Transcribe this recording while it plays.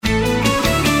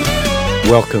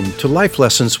Welcome to Life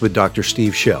Lessons with Dr.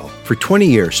 Steve Shell. For 20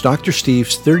 years, Dr.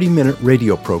 Steve's 30-minute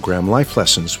radio program, Life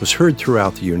Lessons, was heard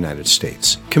throughout the United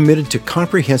States. Committed to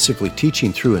comprehensively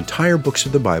teaching through entire books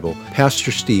of the Bible,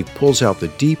 Pastor Steve pulls out the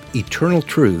deep, eternal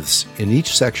truths in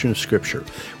each section of Scripture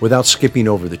without skipping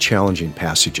over the challenging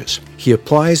passages. He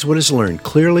applies what is learned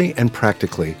clearly and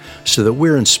practically so that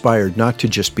we're inspired not to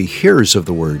just be hearers of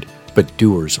the Word, but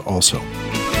doers also.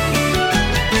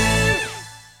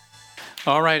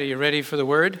 All right, are you ready for the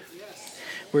word? Yes.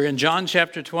 We're in John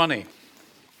chapter 20.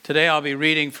 Today I'll be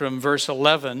reading from verse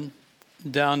 11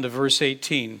 down to verse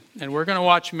 18. And we're going to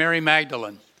watch Mary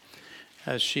Magdalene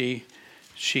as she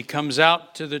comes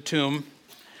out to the tomb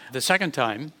the second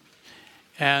time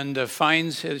and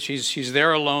finds she's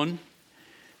there alone,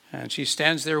 and she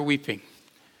stands there weeping.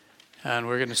 And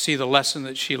we're going to see the lesson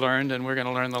that she learned, and we're going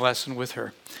to learn the lesson with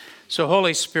her. So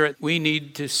Holy Spirit, we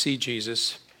need to see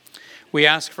Jesus. We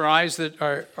ask for eyes that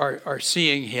are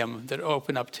seeing him, that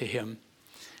open up to him.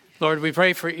 Lord, we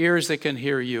pray for ears that can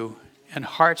hear you and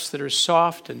hearts that are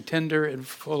soft and tender and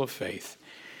full of faith.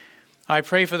 I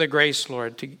pray for the grace,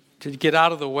 Lord, to get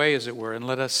out of the way, as it were, and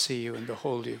let us see you and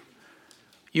behold you.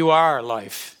 You are our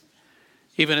life,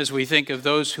 even as we think of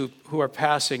those who are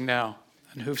passing now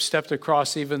and who've stepped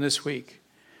across even this week.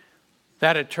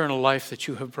 That eternal life that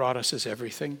you have brought us is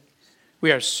everything.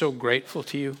 We are so grateful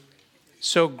to you.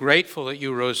 So grateful that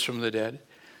you rose from the dead.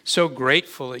 So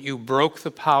grateful that you broke the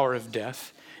power of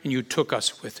death and you took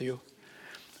us with you.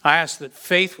 I ask that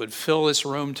faith would fill this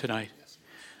room tonight.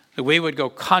 That we would go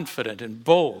confident and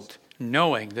bold,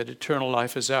 knowing that eternal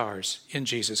life is ours in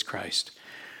Jesus Christ.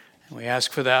 And we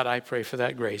ask for that. I pray for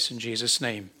that grace in Jesus'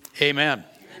 name. Amen.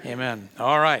 Amen.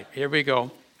 All right, here we go.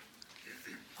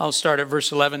 I'll start at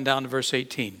verse 11 down to verse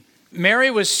 18. Mary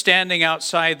was standing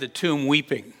outside the tomb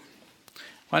weeping.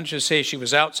 Why don't you say she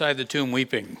was outside the tomb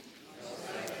weeping?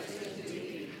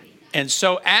 And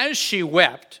so as she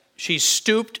wept, she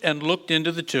stooped and looked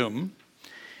into the tomb,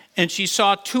 and she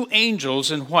saw two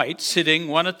angels in white sitting,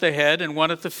 one at the head and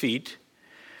one at the feet,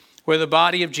 where the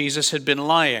body of Jesus had been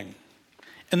lying.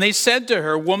 And they said to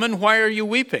her, "Woman, why are you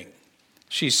weeping?"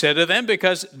 She said to them,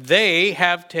 "Because they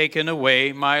have taken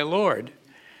away my Lord,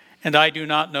 and I do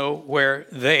not know where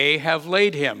they have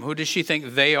laid him." Who does she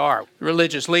think they are?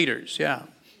 Religious leaders, yeah.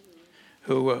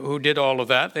 Who did all of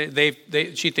that.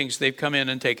 She thinks they've come in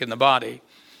and taken the body.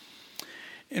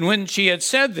 And when she had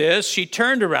said this, she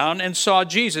turned around and saw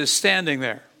Jesus standing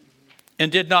there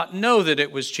and did not know that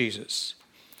it was Jesus.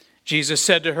 Jesus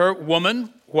said to her,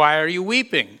 "Woman, why are you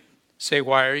weeping?" Say,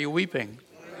 why are you weeping?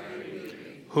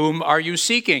 Whom are you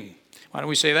seeking? Why don't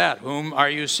we say that? Whom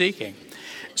are you seeking?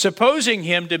 Supposing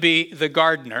him to be the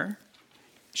gardener,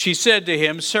 she said to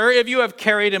him, "Sir, if you have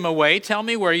carried him away, tell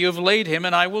me where you have laid him,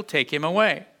 and I will take him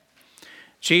away."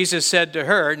 Jesus said to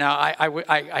her, now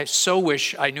I so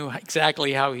wish I knew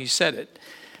exactly how he said it,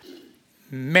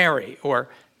 Mary, or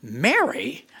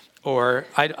Mary, or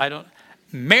I don't,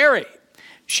 Mary.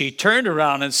 She turned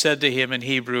around and said to him in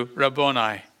Hebrew,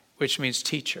 Rabboni, which means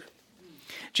teacher.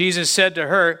 Jesus said to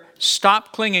her,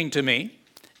 "Stop clinging to me,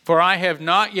 for I have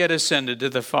not yet ascended to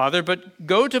the Father, but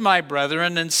go to my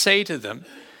brethren and say to them,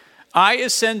 I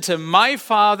ascend to my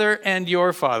Father and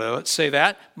your Father." Let's say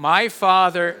that. My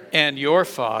Father and your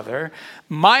Father.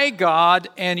 My God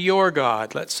and your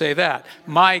God. Let's say that.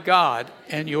 My God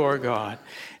and your God.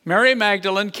 Mary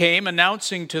Magdalene came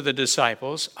announcing to the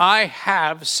disciples, "I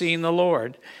have seen the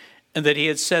Lord," and that he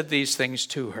had said these things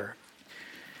to her.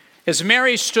 As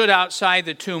Mary stood outside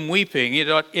the tomb weeping,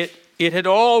 it had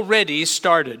already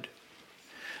started.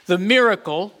 The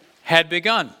miracle had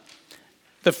begun.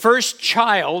 The first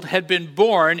child had been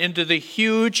born into the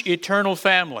huge eternal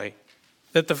family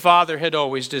that the Father had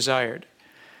always desired.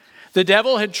 The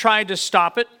devil had tried to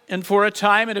stop it, and for a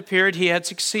time it appeared he had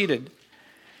succeeded.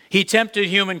 He tempted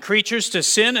human creatures to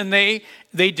sin, and they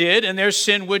did, and their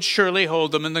sin would surely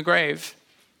hold them in the grave.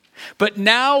 But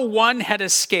now one had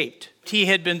escaped. He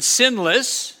had been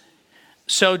sinless,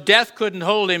 so death couldn't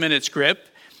hold him in its grip.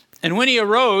 And when he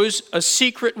arose, a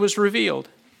secret was revealed.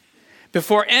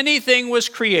 Before anything was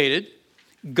created,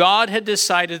 God had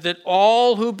decided that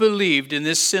all who believed in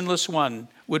this sinless one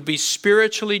would be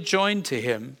spiritually joined to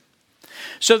him,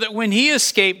 so that when he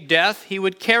escaped death, he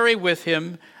would carry them with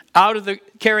him out of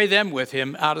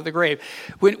the grave.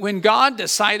 When God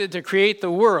decided to create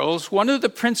the worlds, one of the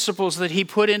principles that he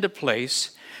put into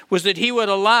place was that he would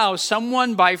allow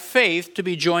someone by faith to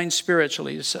be joined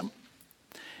spiritually to some.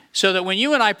 So that when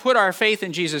you and I put our faith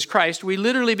in Jesus Christ, we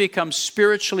literally become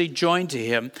spiritually joined to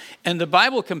him. And the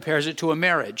Bible compares it to a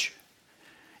marriage.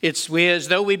 It's as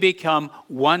though we become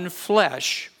one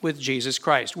flesh with Jesus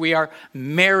Christ. We are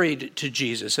married to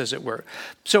Jesus, as it were.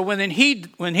 So when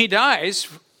he dies,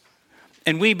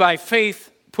 and we by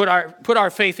faith put our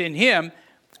faith in him,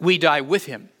 we die with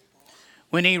him.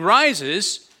 When he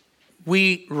rises,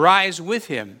 we rise with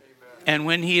him. And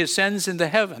when he ascends into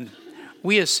heaven,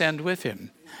 we ascend with him.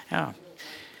 Yeah.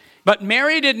 But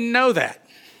Mary didn't know that.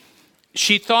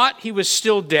 She thought he was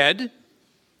still dead,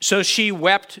 so she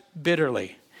wept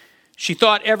bitterly. She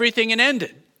thought everything had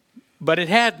ended, but it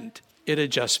hadn't. It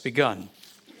had just begun.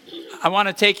 I want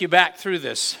to take you back through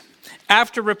this.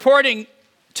 After reporting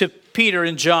to Peter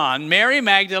and John, Mary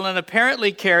Magdalene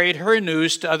apparently carried her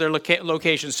news to other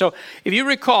locations. So if you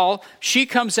recall, she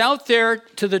comes out there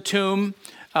to the tomb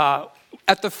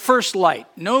at the first light.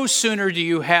 No sooner do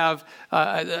you have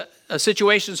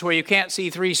situations where you can't see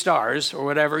 3 stars or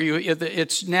whatever.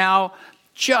 It's now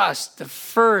just the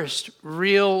first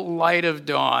real light of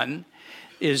dawn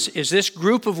is this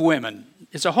group of women.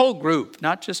 It's a whole group,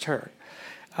 not just her.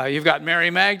 You've got Mary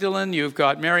Magdalene. You've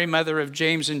got Mary, mother of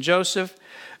James and Joseph.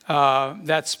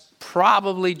 That's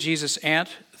probably Jesus' aunt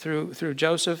through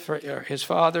Joseph, or his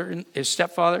father, his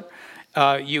stepfather.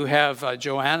 You have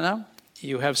Joanna.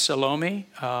 You have Salome,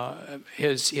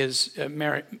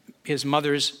 his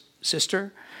mother's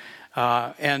sister,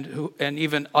 and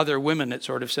even other women. It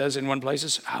sort of says in one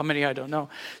place. How many I don't know.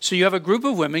 So you have a group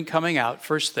of women coming out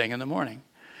first thing in the morning.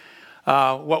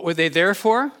 What were they there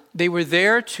for? They were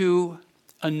there to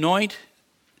anoint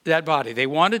that body. They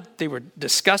were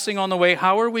discussing on the way,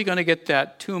 how are we going to get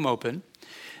that tomb open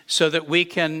so that we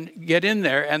can get in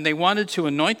there? And they wanted to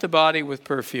anoint the body with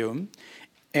perfume.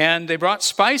 And they brought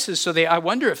spices, so I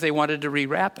wonder if they wanted to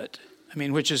rewrap it. I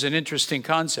mean, which is an interesting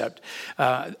concept.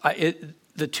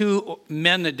 The 2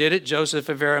 men that did it, Joseph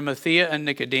of Arimathea and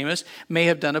Nicodemus, may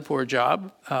have done a poor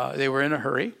job. They were in a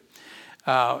hurry.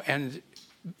 And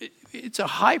it's a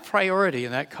high priority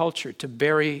in that culture to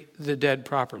bury the dead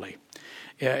properly.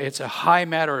 It's a high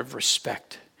matter of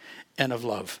respect and of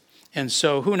love. And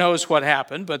so who knows what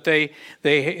happened, but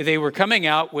they were coming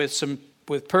out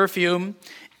with perfume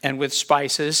and with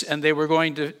spices, and they were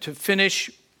going to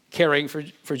finish caring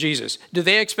for Jesus. Do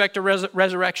they expect a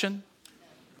resurrection?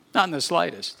 Not in the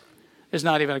slightest. There's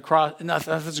not even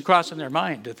nothing's crossing their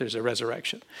mind that there's a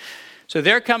resurrection. So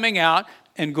they're coming out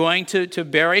and going to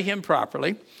bury him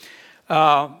properly.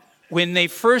 When they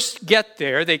first get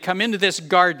there, they come into this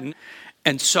garden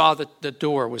and saw that the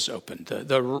door was open.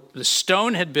 The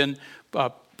stone had been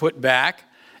put back.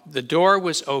 The door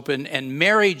was open, and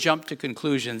Mary jumped to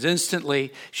conclusions.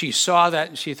 Instantly, she saw that,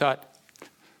 and she thought,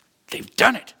 they've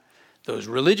done it. Those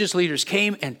religious leaders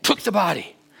came and took the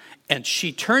body. And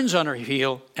she turns on her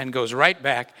heel and goes right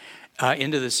back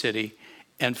into the city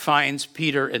and finds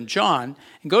Peter and John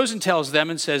and goes and tells them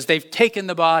and says, they've taken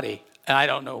the body. And I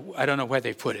don't know where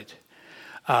they put it.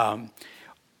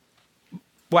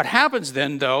 What happens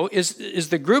then, though, is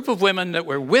the group of women that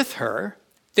were with her,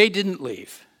 they didn't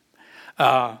leave.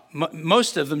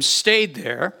 Most of them stayed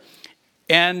there,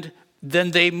 and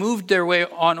then they moved their way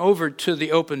on over to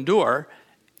the open door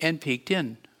and peeked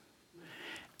in.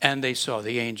 And they saw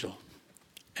the angel.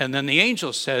 And then the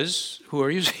angel says, who are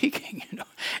you seeking?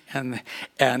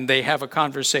 And they have a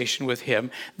conversation with him.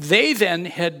 They then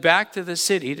head back to the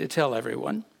city to tell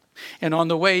everyone. And on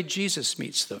the way, Jesus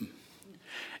meets them.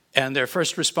 And their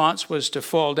first response was to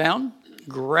fall down,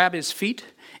 grab his feet,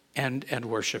 and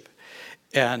worship.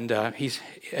 And he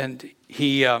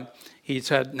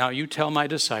said, now you tell my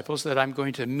disciples that I'm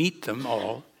going to meet them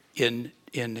all in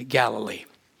Galilee.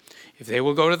 If they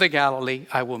will go to the Galilee,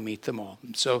 I will meet them all.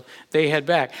 So they head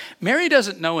back. Mary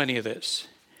doesn't know any of this.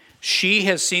 She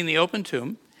has seen the open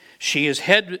tomb. She is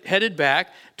headed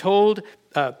back, told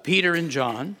Peter and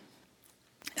John,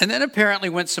 and then apparently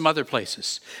went some other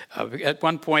places. At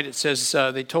one point it says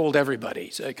they told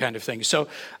everybody, kind of thing. So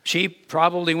she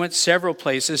probably went several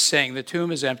places saying the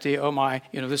tomb is empty, oh my,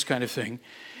 this kind of thing.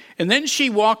 And then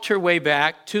she walked her way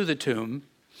back to the tomb.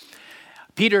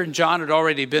 Peter and John had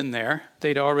already been there.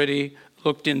 They'd already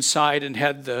looked inside and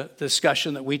had the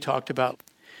discussion that we talked about.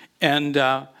 And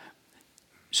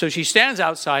so she stands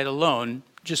outside alone,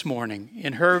 just mourning.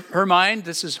 In her mind,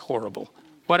 this is horrible.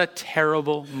 What a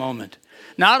terrible moment.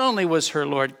 Not only was her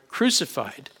Lord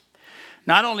crucified,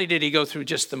 not only did he go through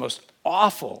just the most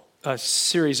awful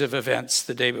series of events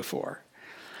the day before,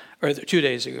 or 2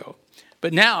 days ago,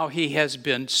 but now he has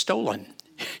been stolen.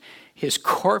 His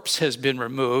corpse has been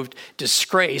removed,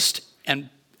 disgraced, and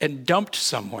dumped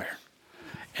somewhere.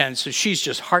 And so she's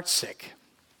just heartsick.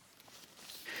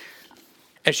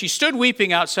 As she stood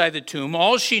weeping outside the tomb,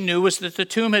 all she knew was that the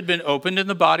tomb had been opened and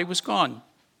the body was gone.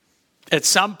 At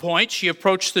some point, she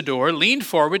approached the door, leaned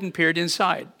forward, and peered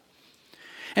inside.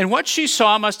 And what she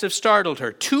saw must have startled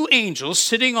her. 2 angels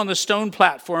sitting on the stone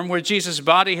platform where Jesus'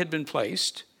 body had been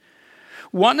placed,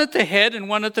 one at the head and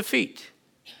one at the feet.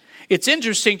 It's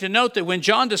interesting to note that when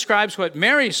John describes what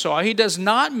Mary saw, he does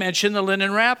not mention the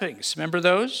linen wrappings. Remember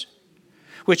those?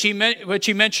 Which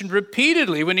he mentioned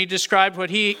repeatedly when he described what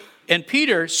he and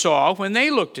Peter saw when they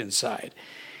looked inside.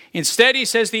 Instead, he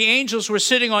says the angels were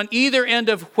sitting on either end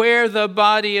of where the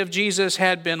body of Jesus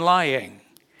had been lying.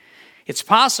 It's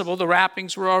possible the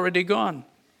wrappings were already gone.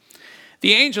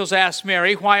 The angels asked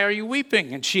Mary, "Why are you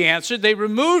weeping?" And she answered, "They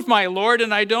removed my Lord,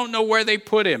 and I don't know where they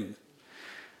put him."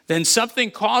 Then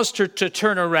something caused her to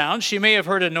turn around. She may have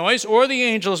heard a noise, or the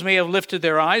angels may have lifted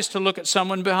their eyes to look at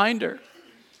someone behind her.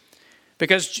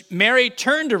 Because Mary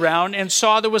turned around and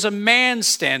saw there was a man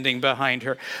standing behind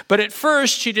her. But at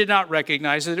first, she did not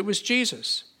recognize that it was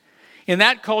Jesus. In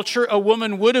that culture, a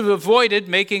woman would have avoided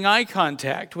making eye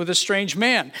contact with a strange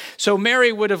man. So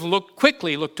Mary would have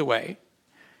quickly looked away.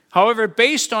 However,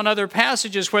 based on other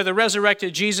passages where the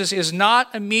resurrected Jesus is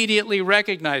not immediately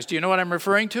recognized, do you know what I'm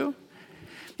referring to?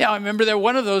 Yeah, I remember there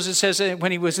one of those that says that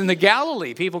when he was in the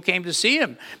Galilee, people came to see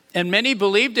him, and many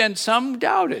believed and some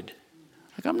doubted.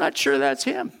 Like, I'm not sure that's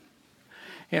him.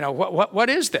 You know, what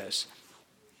is this?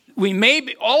 We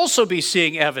may also be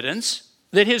seeing evidence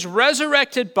that his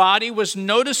resurrected body was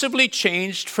noticeably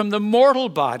changed from the mortal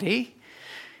body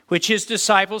which his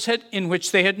disciples in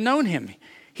which they had known him.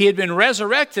 He had been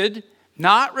resurrected,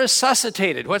 not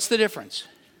resuscitated. What's the difference?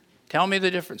 Tell me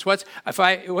the difference. What's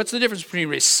the difference between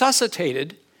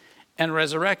resuscitated and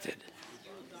resurrected?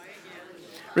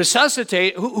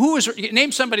 Resuscitate.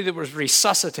 Name somebody that was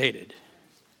resuscitated.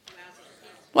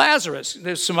 Lazarus.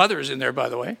 There's some others in there, by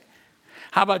the way.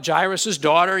 How about Jairus'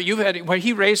 daughter?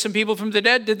 He raised some people from the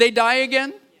dead. Did they die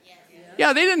again?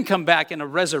 Yeah, they didn't come back in a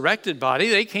resurrected body.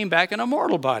 They came back in a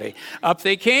mortal body. Up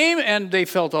they came, and they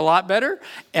felt a lot better,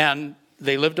 and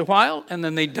they lived a while, and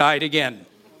then they died again.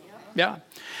 Yeah.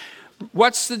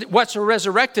 What's a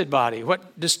resurrected body?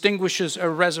 What distinguishes a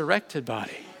resurrected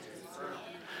body?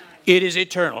 It is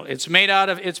eternal. It's made out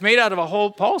of a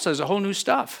whole, Paul says, a whole new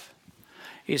stuff.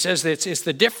 He says that it's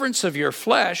the difference of your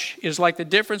flesh is like the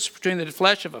difference between the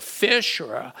flesh of a fish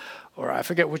or I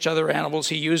forget which other animals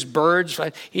he used, birds.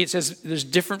 He says there's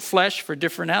different flesh for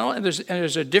different animals, and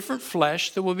there's a different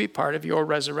flesh that will be part of your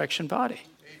resurrection body.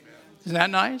 Amen. Isn't that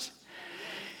nice?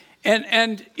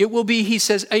 And it will be, he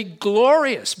says, a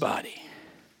glorious body.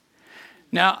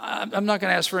 Now, I'm not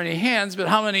going to ask for any hands, but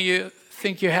how many of you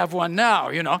think you have one now,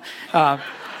 you know?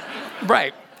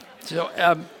 Right. So,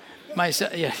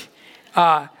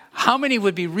 how many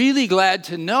would be really glad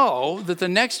to know that the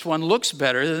next one looks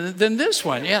better than this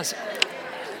one? Yes.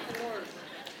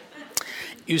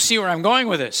 You see where I'm going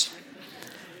with this.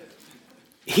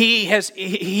 He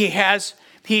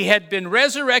had been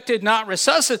resurrected, not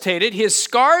resuscitated. His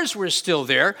scars were still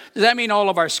there. Does that mean all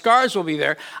of our scars will be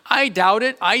there? I doubt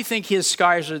it. I think his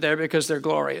scars are there because they're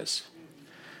glorious.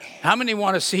 How many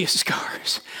want to see his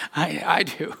scars? I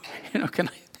do.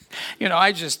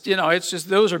 It's just,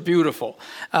 those are beautiful.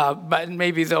 But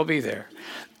maybe they'll be there.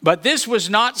 But this was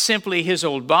not simply his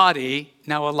old body,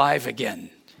 now alive again.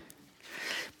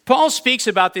 Paul speaks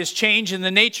about this change in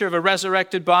the nature of a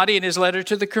resurrected body in his letter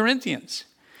to the Corinthians.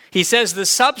 He says the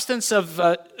substance of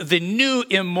the new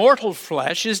immortal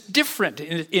flesh is different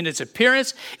in its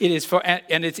appearance.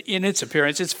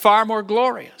 It's far more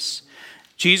glorious.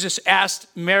 Jesus asked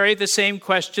Mary the same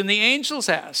question the angels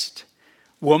asked.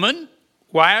 "Woman,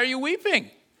 why are you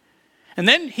weeping?" And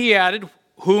then he added,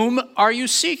 "Whom are you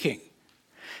seeking?"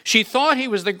 She thought he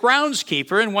was the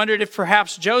groundskeeper and wondered if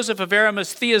perhaps Joseph of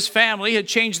Arimathea's family had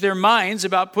changed their minds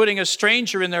about putting a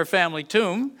stranger in their family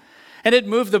tomb and had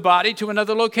moved the body to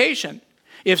another location.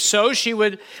 If so,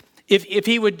 if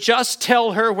he would just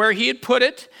tell her where he had put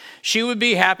it, she would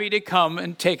be happy to come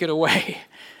and take it away.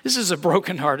 This is a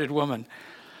broken-hearted woman.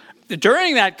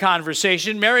 During that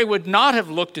conversation, Mary would not have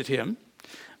looked at him,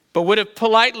 but would have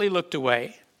politely looked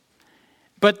away.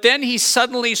 But then he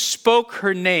suddenly spoke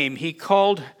her name. He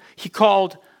called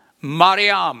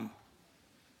Mariam.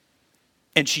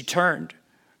 And she turned,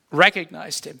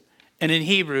 recognized him, and in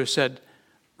Hebrew said,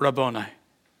 Rabboni,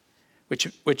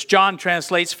 which John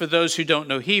translates for those who don't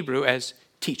know Hebrew as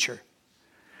teacher.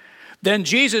 Then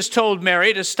Jesus told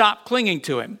Mary to stop clinging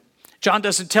to him. John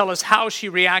doesn't tell us how she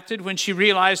reacted when she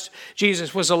realized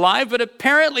Jesus was alive, but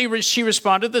apparently she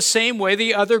responded the same way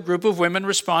the other group of women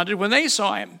responded when they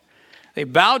saw him. They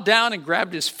bowed down and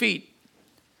grabbed his feet.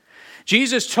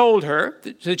 Jesus told her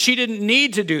that she didn't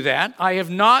need to do that. I have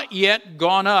not yet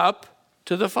gone up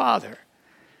to the Father.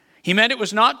 He meant it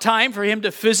was not time for him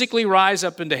to physically rise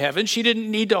up into heaven. She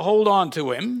didn't need to hold on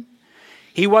to him.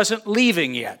 He wasn't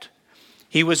leaving yet.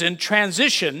 He was in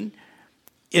transition.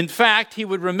 In fact, he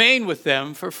would remain with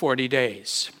them for 40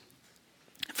 days.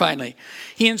 Finally,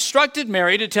 he instructed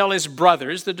Mary to tell his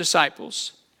brothers, the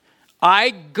disciples, I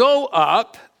go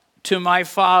up to my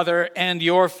Father and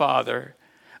your Father,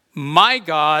 my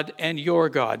God and your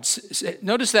God.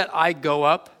 Notice that I go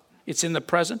up. It's in the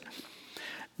present.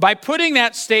 By putting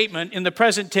that statement in the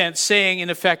present tense, saying in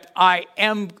effect, I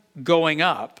am going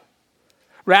up,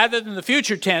 rather than the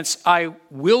future tense, I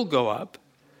will go up,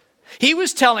 he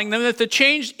was telling them that the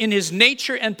change in his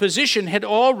nature and position had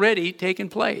already taken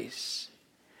place.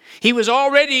 He was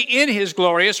already in his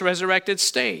glorious resurrected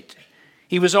state.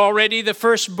 He was already the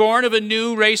firstborn of a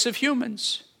new race of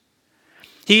humans.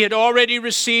 He had already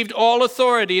received all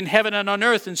authority in heaven and on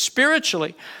earth and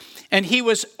spiritually. And he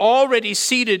was already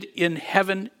seated in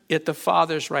heaven at the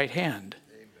Father's right hand.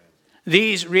 Amen.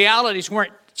 These realities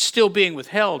weren't still being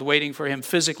withheld, waiting for him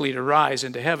physically to rise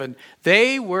into heaven.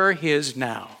 They were his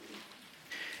now.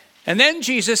 And then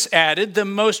Jesus added the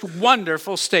most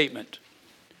wonderful statement.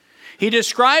 He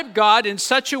described God in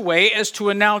such a way as to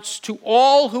announce to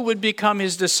all who would become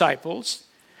his disciples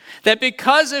that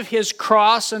because of his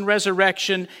cross and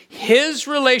resurrection, his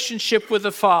relationship with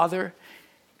the Father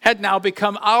had now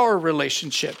become our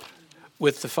relationship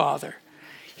with the Father.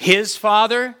 His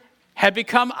Father had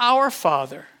become our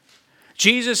Father.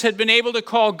 Jesus had been able to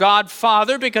call God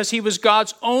Father because he was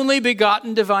God's only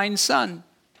begotten divine Son.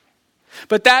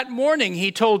 But that morning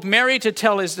he told Mary to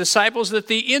tell his disciples that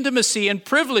the intimacy and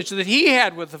privilege that he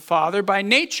had with the Father by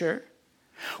nature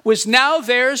was now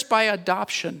theirs by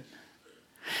adoption.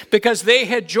 Because they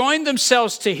had joined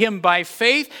themselves to him by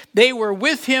faith, they were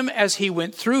with him as he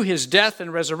went through his death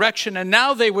and resurrection, and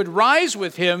now they would rise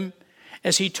with him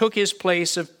as he took his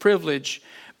place of privilege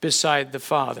beside the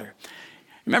Father.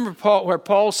 Remember where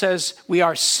Paul says we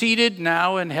are seated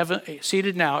now in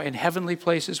heavenly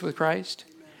places with Christ?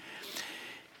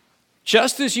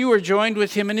 Just as you were joined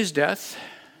with him in his death,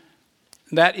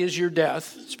 that is your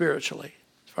death spiritually.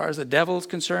 As far as the devil is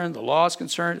concerned, the law is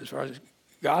concerned, as far as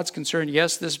God's concerned,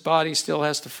 yes, this body still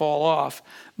has to fall off,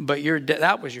 but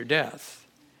that was your death.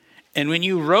 And when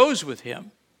you rose with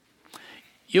him,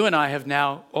 you and I have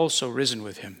now also risen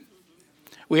with him.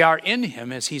 We are in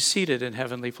him as he's seated in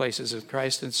heavenly places with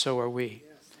Christ, and so are we.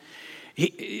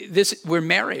 We're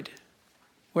married.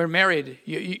 We're married.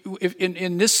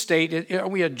 In this state, are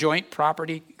we a joint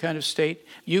property kind of state?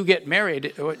 You get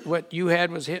married, what you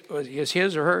had was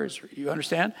his or hers. You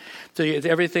understand? So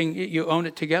everything, you own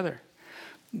it together.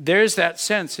 There's that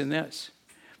sense in this,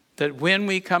 that when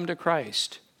we come to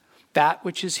Christ, that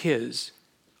which is his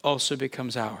also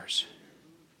becomes ours.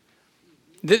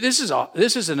 This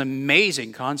is an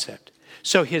amazing concept.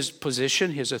 So his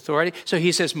position, his authority. So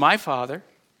he says, my Father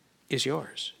is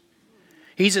yours.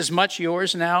 He's as much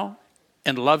yours now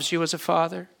and loves you as a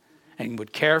father and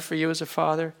would care for you as a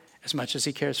father as much as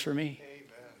he cares for me.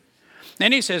 Amen.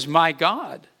 Then he says, my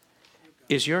God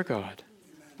is your God.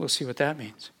 We'll see what that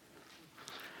means.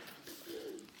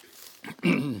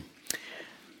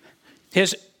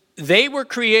 They were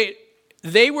created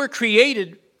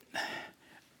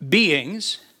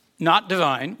beings, not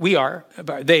divine.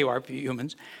 They are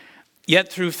humans.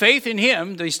 Yet through faith in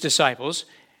him, these disciples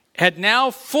had now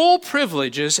full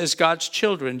privileges as God's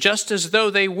children, just as though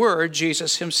they were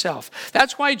Jesus himself.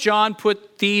 That's why John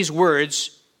put these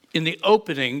words in the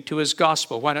opening to his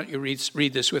gospel. Why don't you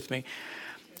read this with me?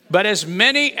 But as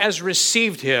many as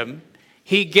received him,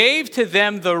 he gave to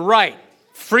them the right,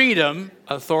 freedom,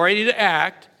 authority to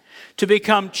act, to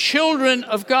become children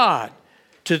of God,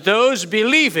 to those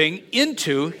believing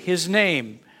into his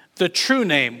name, the true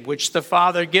name which the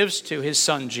Father gives to his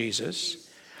Son Jesus,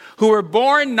 who were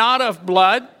born not of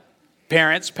blood,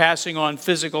 parents passing on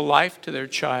physical life to their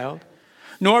child,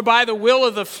 nor by the will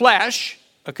of the flesh,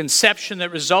 a conception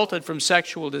that resulted from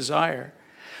sexual desire,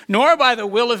 nor by the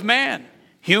will of man,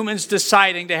 humans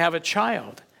deciding to have a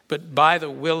child, but by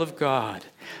the will of God.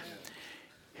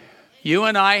 You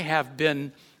and I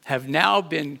have now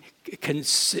been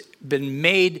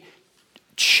made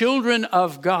children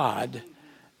of God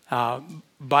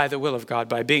by the will of God.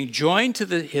 By being joined to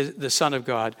the Son of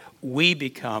God, we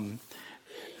become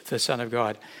the Son of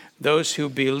God. Those who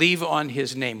believe on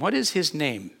his name. What is his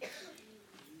name?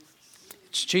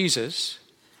 It's Jesus.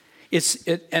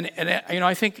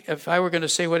 I think if I were going to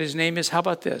say what his name is, how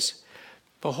about this?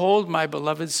 Behold my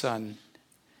beloved Son,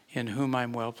 in whom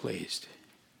I'm well pleased.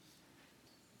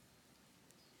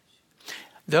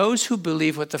 Those who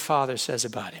believe what the Father says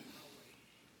about him,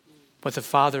 what the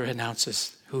Father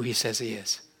announces who he says he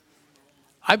is,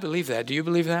 I believe that. Do you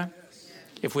believe that?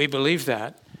 If we believe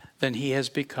that, then he has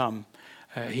become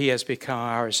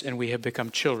ours, and we have become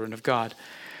children of God.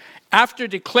 After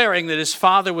declaring that his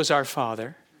Father was our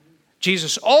Father,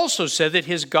 Jesus also said that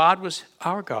his God was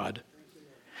our God.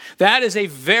 That is a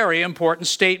very important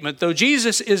statement. Though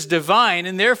Jesus is divine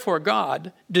and therefore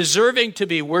God, deserving to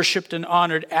be worshiped and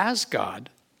honored as God,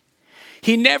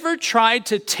 he never tried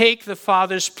to take the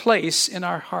Father's place in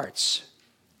our hearts.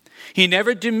 He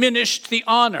never diminished the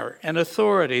honor and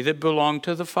authority that belonged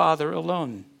to the Father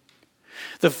alone.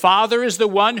 The Father is the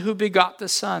one who begot the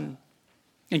Son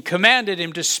and commanded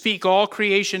him to speak all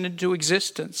creation into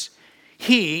existence.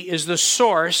 He is the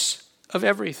source of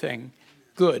everything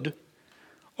good.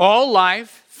 All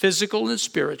life, physical and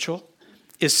spiritual,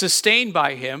 is sustained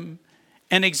by him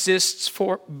and exists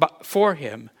for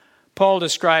him. Paul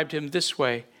described him this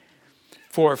way: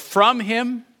 for from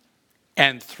him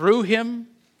and through him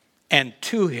and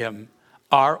to him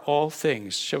are all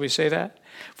things. Shall we say that?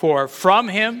 For from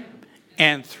him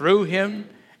and through him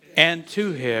and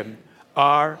to him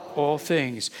are all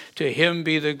things. To him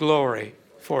be the glory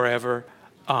forever.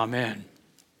 Amen.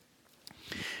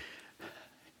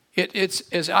 It's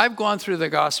as I've gone through the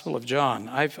Gospel of John,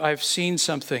 I've seen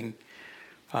something.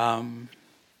 When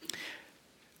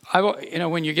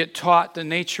you get taught the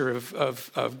nature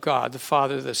of God, the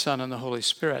Father, the Son, and the Holy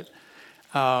Spirit,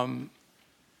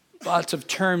 lots of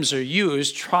terms are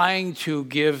used trying to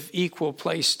give equal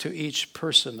place to each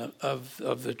person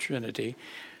of the Trinity.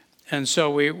 And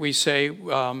so we say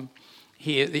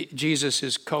Jesus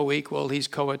is co-equal, he's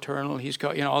co-eternal, he's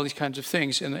all these kinds of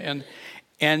things.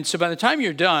 And so by the time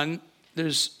you're done,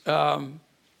 there's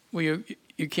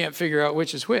you can't figure out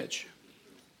which is which.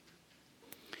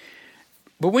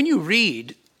 But when you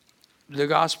read the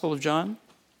Gospel of John,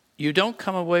 you don't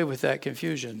come away with that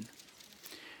confusion.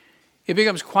 It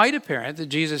becomes quite apparent that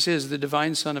Jesus is the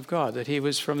divine Son of God, that he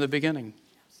was from the beginning.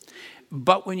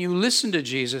 But when you listen to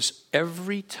Jesus,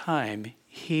 every time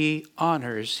he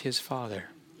honors his Father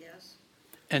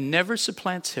and never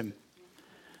supplants him,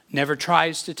 never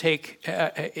tries to take,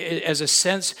 as a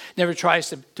sense, never tries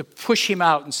to push him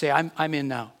out and say, I'm in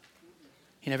now.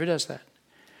 He never does that.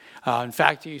 In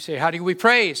fact, you say, how do we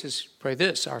pray? He says, pray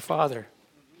this, our Father.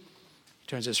 He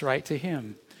turns us right to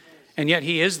him. And yet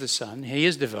he is the Son. He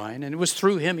is divine. And it was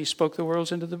through him he spoke the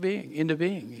worlds into being.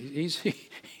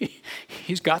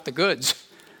 He's got the goods.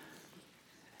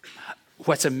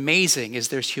 What's amazing is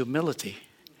there's humility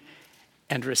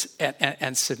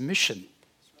and submission,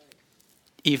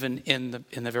 even in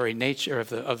the very nature of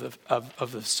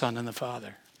the Son and the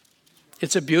Father.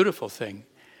 It's a beautiful thing,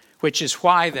 which is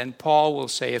why then Paul will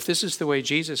say, if this is the way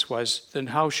Jesus was, then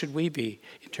how should we be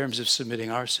in terms of submitting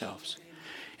ourselves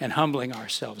and humbling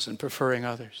ourselves and preferring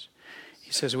others?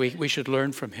 He says we should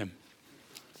learn from him.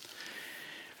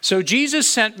 So Jesus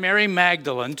sent Mary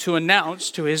Magdalene to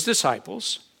announce to his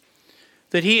disciples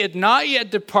that he had not yet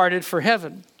departed for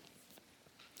heaven,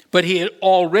 but he had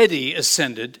already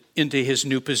ascended into his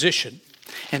new position.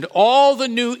 And all the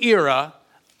new era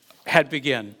had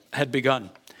begun.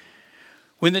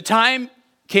 When the time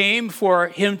came for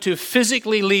him to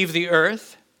physically leave the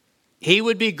earth, he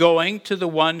would be going to the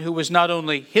one who was not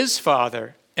only his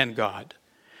Father and God,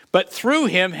 but through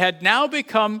him had now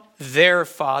become their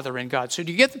Father and God. So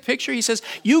do you get the picture? He says,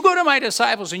 you go to my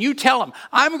disciples and you tell them,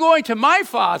 I'm going to my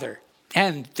Father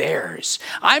and theirs.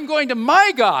 I'm going to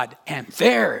my God and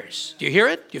theirs. Do you hear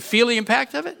it? Do you feel the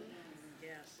impact of it?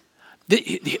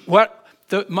 Yes.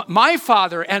 My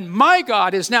Father and my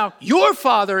God is now your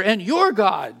Father and your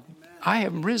God. I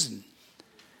have risen.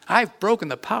 I've broken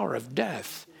the power of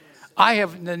death. I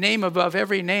have the name above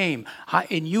every name.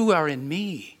 And you are in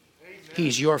me.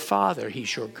 He's your Father.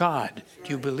 He's your God.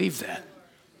 Do you believe that?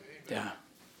 Yeah.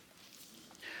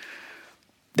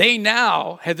 They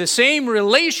now had the same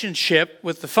relationship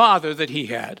with the Father that he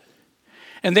had.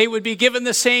 And they would be given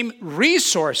the same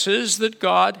resources that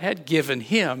God had given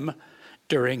him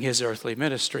during his earthly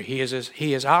ministry. He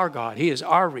is our God. He is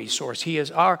our resource. He is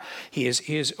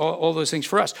all those things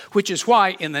for us. Which is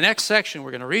why in the next section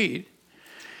we're going to read,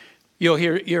 you'll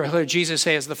hear Jesus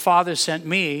say, as the Father sent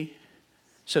me,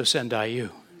 so send I you.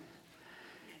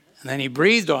 And then he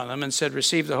breathed on them and said,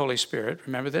 receive the Holy Spirit.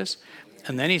 Remember this?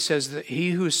 And then he says that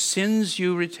he whose sins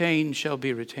you retain shall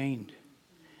be retained.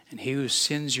 And he whose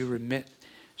sins you remit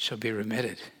shall be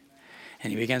remitted.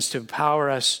 And he begins to empower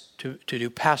us to do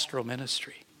pastoral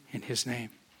ministry in his name.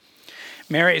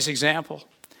 Mary's example.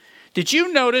 Did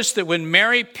you notice that when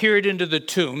Mary peered into the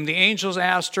tomb, the angels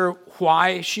asked her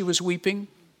why she was weeping?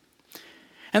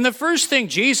 And the first thing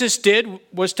Jesus did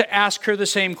was to ask her the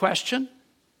same question.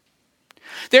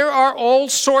 There are all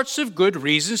sorts of good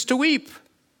reasons to weep.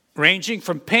 ranging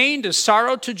from pain to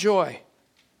sorrow to joy.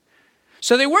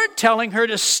 So they weren't telling her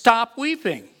to stop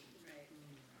weeping.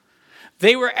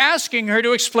 They were asking her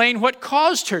to explain what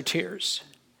caused her tears.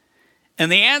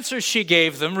 And the answers she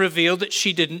gave them revealed that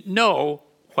she didn't know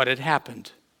what had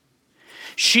happened.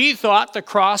 She thought the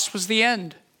cross was the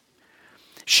end.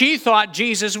 She thought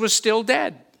Jesus was still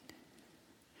dead,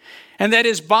 and that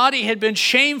his body had been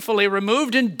shamefully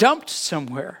removed and dumped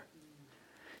somewhere.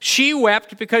 She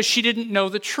wept because she didn't know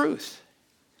the truth.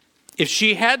 If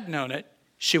she had known it,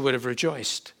 she would have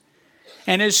rejoiced.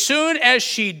 And as soon as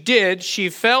she did, she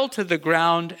fell to the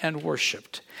ground and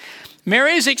worshiped.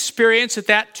 Mary's experience at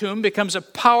that tomb becomes a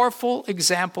powerful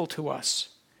example to us.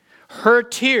 Her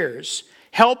tears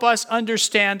help us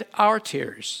understand our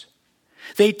tears.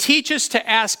 They teach us to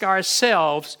ask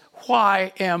ourselves,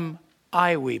 why am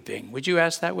I weeping? Would you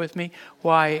ask that with me?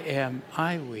 Why am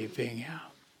I weeping? Yeah.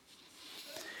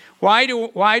 Why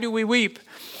do we weep?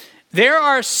 There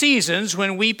are seasons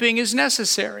when weeping is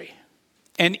necessary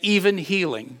and even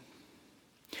healing.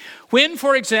 When,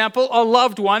 for example, a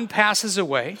loved one passes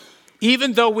away,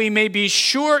 even though we may be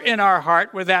sure in our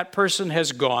heart where that person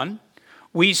has gone,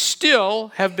 we still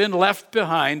have been left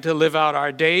behind to live out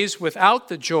our days without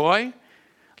the joy,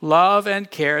 love,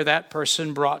 and care that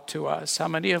person brought to us. How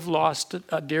many have lost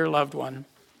a dear loved one?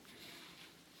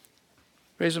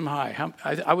 Raise them high.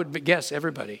 I would guess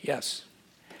everybody, yes.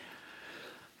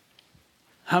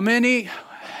 How many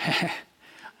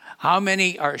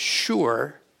are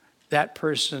sure that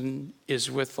person is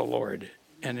with the Lord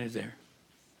and is there?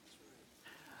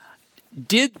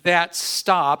 Did that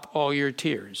stop all your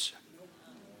tears?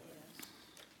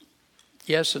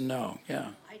 Yes and no,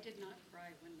 yeah. I did not cry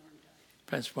when Norm died.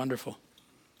 That's wonderful.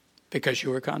 Because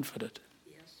you were confident.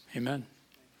 Yes. Amen.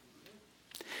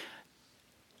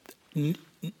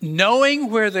 Knowing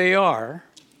where they are,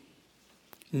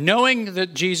 knowing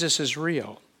that Jesus is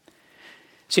real.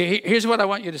 See, here's what I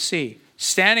want you to see.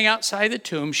 Standing outside the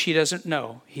tomb, she doesn't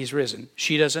know he's risen.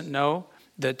 She doesn't know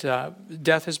that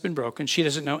death has been broken. She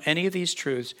doesn't know any of these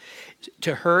truths.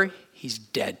 To her, he's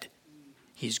dead.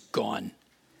 He's gone.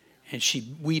 And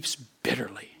she weeps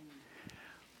bitterly.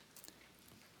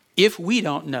 If we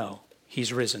don't know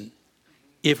he's risen,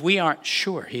 if we aren't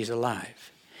sure he's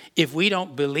alive, if we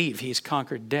don't believe he's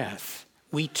conquered death,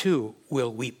 we too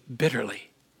will weep bitterly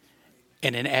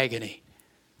and in agony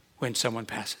when someone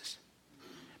passes,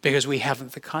 because we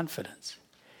haven't the confidence.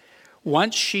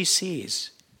 Once she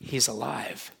sees he's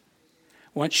alive,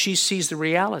 once she sees the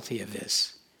reality of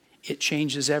this, it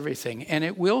changes everything, and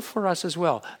it will for us as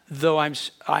well. Though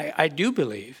I do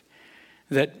believe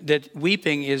that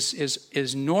weeping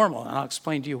is normal, and I'll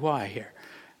explain to you why here.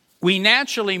 We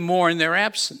naturally mourn their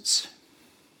absence.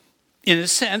 In a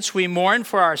sense, we mourn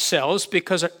for ourselves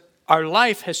because our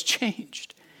life has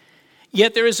changed.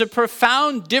 Yet there is a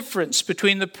profound difference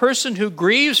between the person who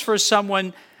grieves for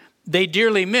someone they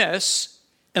dearly miss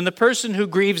and the person who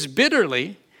grieves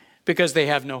bitterly because they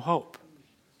have no hope.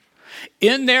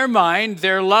 In their mind,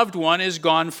 their loved one is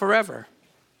gone forever.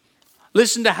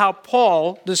 Listen to how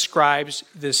Paul describes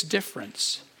this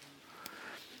difference.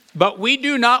 But we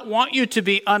do not want you to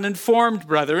be uninformed,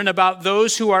 brethren, about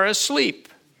those who are asleep,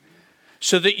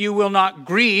 so that you will not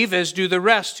grieve as do the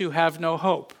rest who have no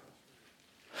hope.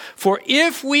 For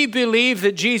if we believe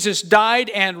that Jesus died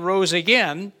and rose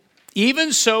again,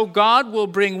 even so God will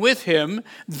bring with him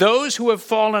those who have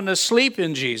fallen asleep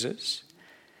in Jesus.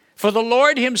 For the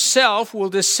Lord himself will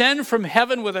descend from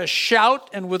heaven with a shout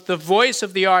and with the voice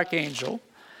of the archangel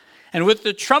and with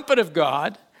the trumpet of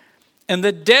God, and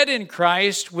the dead in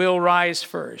Christ will rise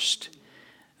first.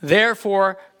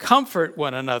 Therefore, comfort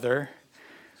one another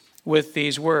with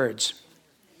these words.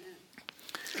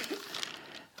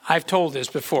 I've told this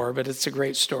before, but it's a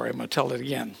great story. I'm going to tell it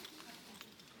again.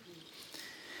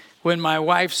 When my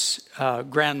wife's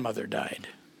grandmother died,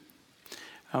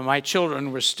 my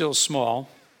children were still small,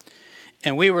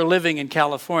 and we were living in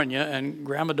California, and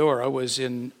Grandma Dora was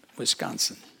in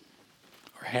Wisconsin,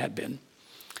 or had been.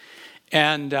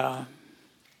 And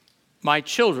my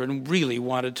children really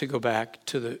wanted to go back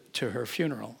to her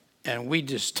funeral. And we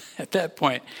just, at that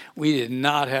point, we did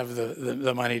not have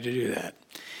the money to do that.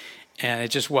 And it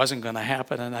just wasn't going to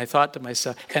happen. And I thought to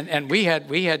myself, and we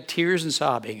had tears and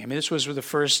sobbing. I mean, this was the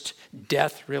first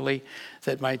death, really,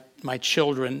 that my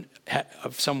children,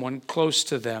 of someone close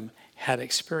to them, had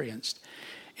experienced.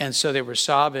 And so they were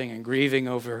sobbing and grieving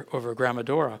over Grandma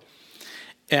Dora.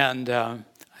 And I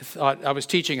thought, I was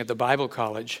teaching at the Bible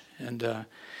college, and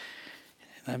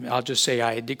I'll just say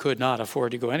I could not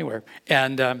afford to go anywhere.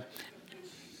 And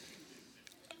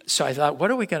so I thought, what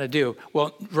are we going to do?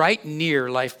 Well, right near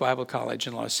Life Bible College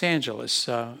in Los Angeles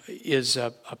is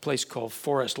a place called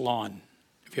Forest Lawn.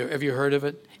 Have you heard of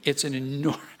it? It's an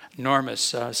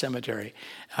enormous cemetery,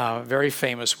 very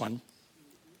famous one.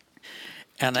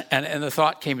 And the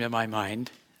thought came to my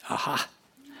mind, aha.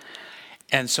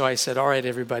 And so I said, all right,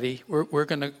 everybody, we're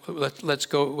going to, let's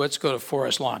go to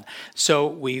Forest Lawn.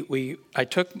 So I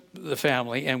took the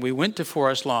family and we went to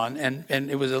Forest Lawn, and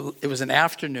it was an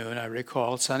afternoon, I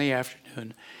recall, sunny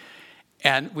afternoon.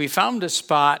 And we found a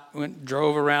spot,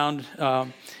 drove around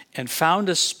and found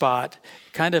a spot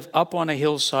kind of up on a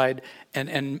hillside.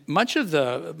 And much of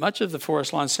the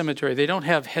Forest Lawn Cemetery, they don't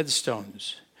have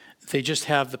headstones. They just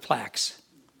have the plaques.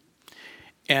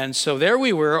 And so there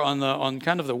we were on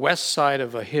kind of the west side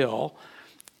of a hill,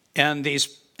 and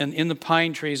in the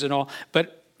pine trees and all.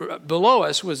 But below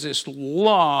us was this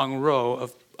long row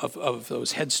of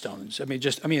those headstones. I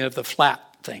mean of the flat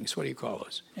things. What do you call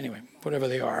those? Anyway, whatever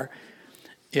they are.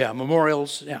 Yeah,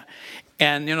 memorials. Yeah,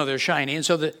 and they're shiny. And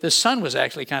so the sun was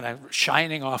actually kind of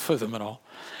shining off of them and all.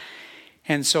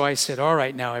 And so I said, all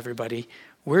right, now everybody,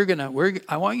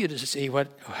 I want you to see where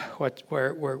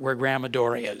Grandma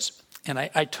Dora is. And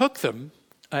I took them.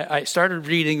 I started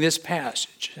reading this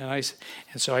passage, and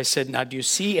so I said, "Now, do you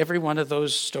see every one of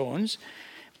those stones?"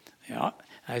 Yeah.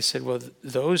 I said, "Well,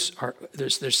 there's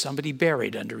somebody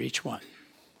buried under each one."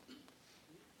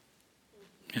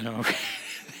 It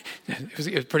was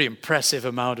a pretty impressive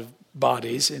amount of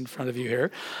bodies in front of you here,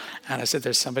 and I said,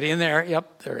 "There's somebody in there.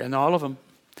 Yep, they're in all of them."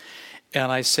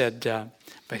 And I said,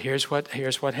 "But here's what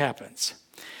happens."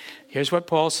 Here's what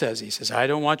Paul says. He says, I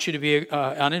don't want you to be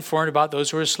uninformed about those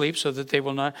who are asleep, so that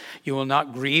you will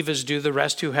not grieve as do the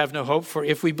rest who have no hope. For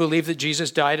if we believe that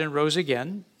Jesus died and rose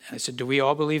again, and I said, do we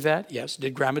all believe that? Yes.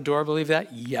 Did Grandma Dora believe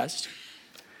that? Yes.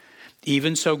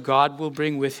 Even so, God will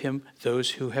bring with him those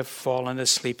who have fallen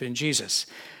asleep in Jesus.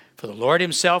 For the Lord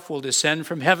himself will descend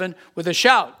from heaven with a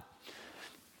shout.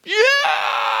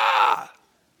 Yeah!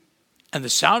 And the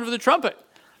sound of the trumpet.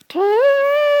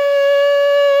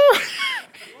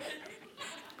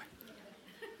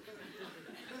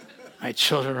 My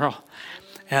children are all,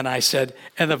 and I said,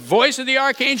 and the voice of the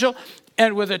archangel,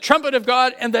 and with the trumpet of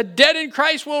God, and the dead in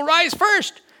Christ will rise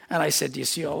first. And I said, do you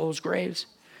see all those graves?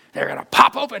 They're going to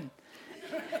pop open.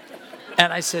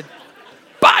 And I said,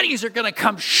 bodies are going to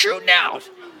come shooting out.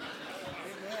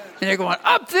 And they're going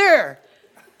up there.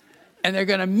 And they're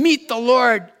going to meet the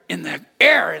Lord in the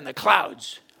air, in the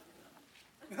clouds.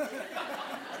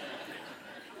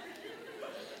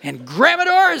 And Grandma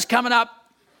Dora is coming up.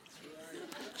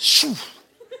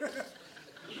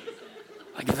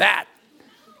 Like that.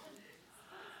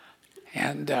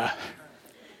 And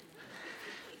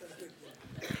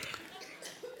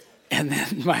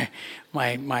then my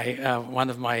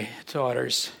one of my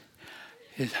daughters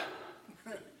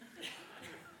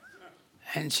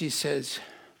and she says,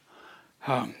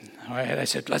 all right, I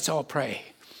said, let's all pray.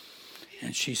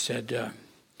 And she said,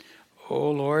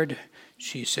 oh Lord,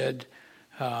 she said,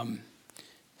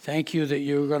 thank you that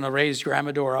you're going to raise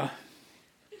Grandma Dora.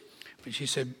 But she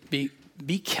said,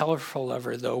 be careful of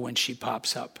her, though, when she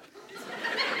pops up.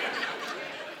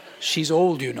 She's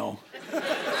old,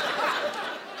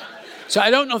 So I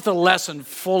don't know if the lesson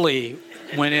fully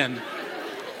went in.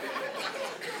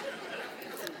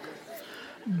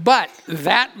 But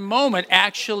that moment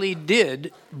actually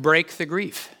did break the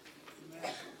grief.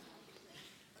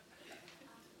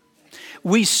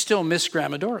 We still miss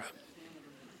Grandma Dora.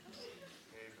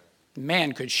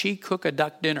 Man, could she cook a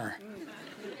duck dinner.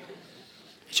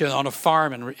 She was on a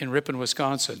farm in Ripon,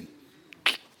 Wisconsin.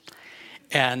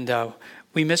 And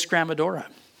we miss Grandma Dora.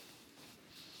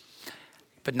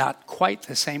 But not quite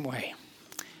the same way.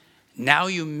 Now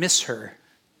you miss her,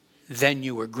 then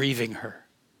you were grieving her.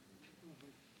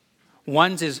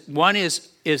 One is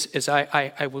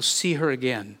I will see her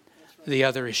again. The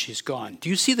other is she's gone. Do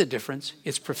you see the difference?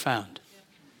 It's profound.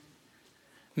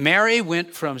 Mary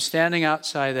went from standing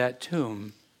outside that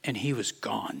tomb and he was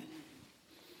gone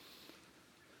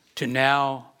to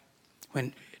now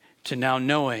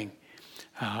knowing,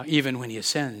 even when he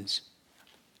ascends,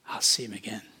 I'll see him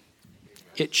again.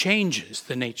 It changes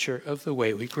the nature of the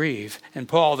way we grieve. And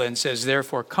Paul then says,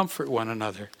 therefore, comfort one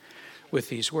another with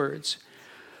these words.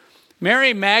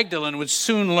 Mary Magdalene would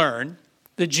soon learn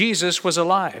that Jesus was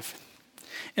alive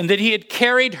and that he had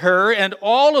carried her and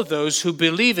all of those who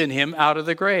believe in him out of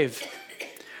the grave.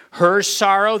 Her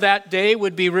sorrow that day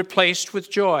would be replaced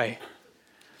with joy.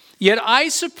 Yet I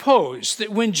suppose that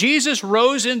when Jesus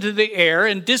rose into the air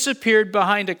and disappeared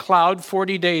behind a cloud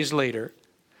 40 days later,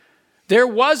 there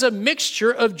was a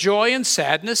mixture of joy and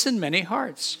sadness in many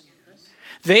hearts.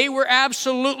 They were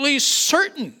absolutely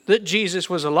certain that Jesus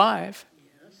was alive.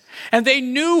 And they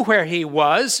knew where he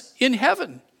was in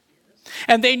heaven.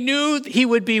 And they knew he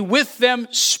would be with them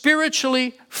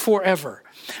spiritually forever.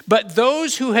 But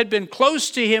those who had been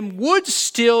close to him would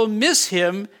still miss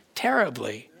him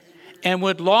terribly and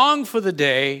would long for the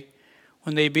day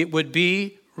when they would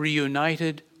be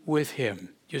reunited with him.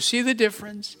 You see the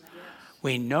difference?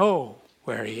 We know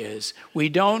where he is. We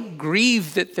don't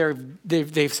grieve that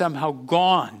they've somehow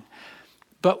gone,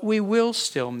 but we will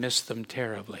still miss them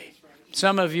terribly.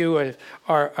 Some of you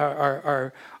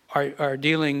are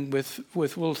dealing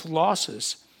with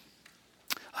losses.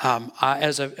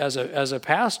 As a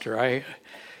pastor,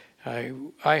 I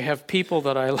have people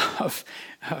that I love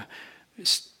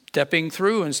stepping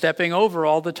through and stepping over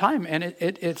all the time, and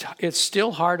it's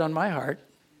still hard on my heart.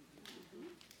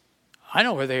 I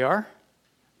know where they are.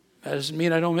 That doesn't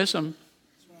mean I don't miss them.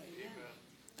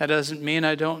 That doesn't mean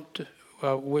I don't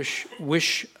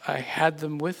wish I had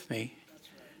them with me.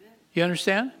 You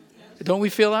understand? Don't we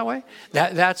feel that way?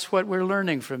 That's what we're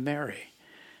learning from Mary.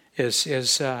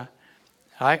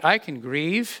 I can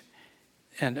grieve,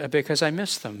 and because I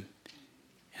miss them,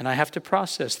 and I have to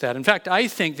process that. In fact, I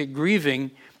think that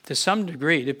grieving, to some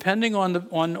degree, depending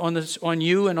on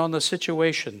you and on the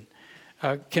situation,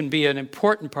 can be an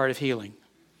important part of healing.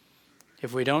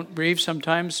 If we don't grieve,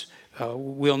 sometimes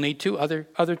we'll need to.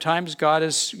 Other times, God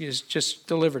has just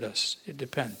delivered us. It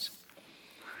depends.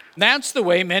 That's the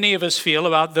way many of us feel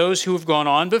about those who have gone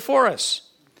on before us.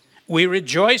 We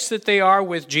rejoice that they are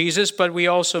with Jesus, but we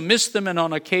also miss them and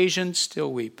on occasion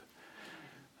still weep.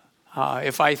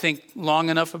 If I think long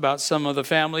enough about some of the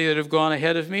family that have gone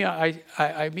ahead of me, I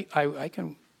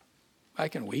can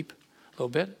weep a little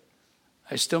bit.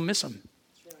 I still miss them.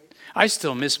 I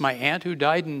still miss my aunt who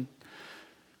died in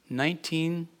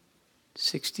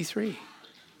 1963.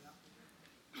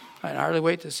 I hardly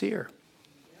wait to see her.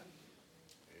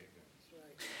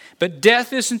 But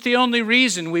death isn't the only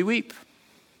reason we weep.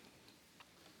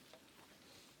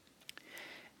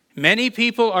 Many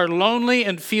people are lonely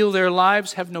and feel their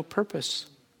lives have no purpose.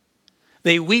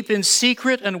 They weep in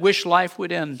secret and wish life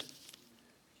would end.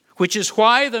 Which is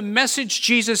why the message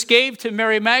Jesus gave to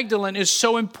Mary Magdalene is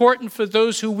so important for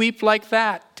those who weep like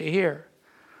that to hear.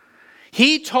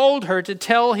 He told her to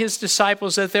tell his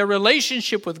disciples that their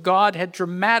relationship with God had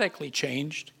dramatically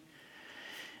changed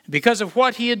because of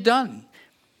what he had done.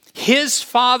 His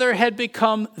Father had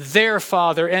become their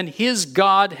Father, and his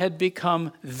God had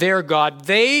become their God.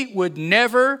 They would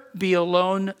never be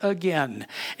alone again,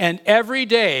 and every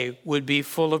day would be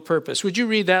full of purpose. Would you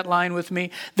read that line with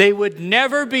me? They would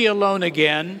never be alone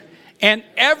again, and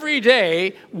every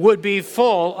day would be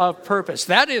full of purpose.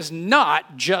 That is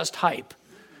not just hype.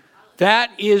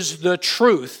 That is the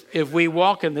truth if we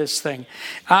walk in this thing.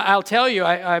 I'll tell you,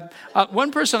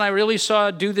 one person I really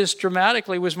saw do this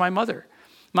dramatically was my mother.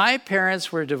 My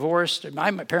parents were divorced. My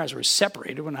parents were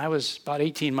separated when I was about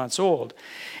 18 months old.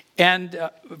 And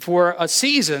for a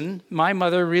season, my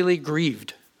mother really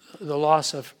grieved the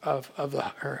loss of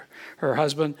her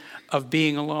husband, of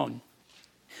being alone.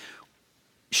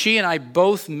 She and I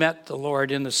both met the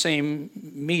Lord in the same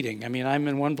meeting. I mean, I'm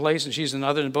in one place and she's in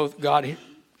another, and both God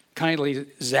kindly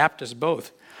zapped us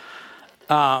both.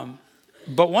 But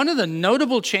one of the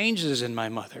notable changes in my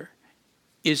mother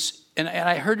is, and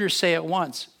I heard her say it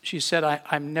once, she said,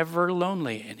 I'm never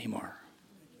lonely anymore.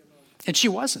 And she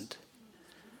wasn't.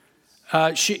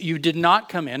 You did not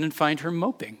come in and find her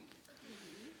moping.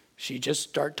 She just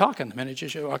started talking the minute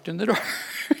she walked in the door.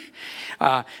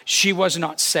 She was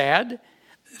not sad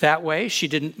that way. She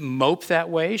didn't mope that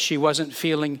way. She wasn't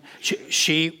feeling,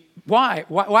 why?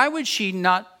 Why would she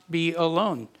not be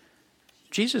alone?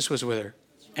 Jesus was with her,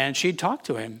 and she'd talk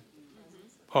to him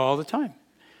all the time.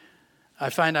 I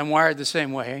find I'm wired the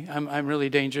same way. I'm really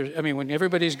dangerous. I mean, when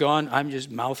everybody's gone, I'm just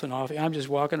mouthing off. I'm just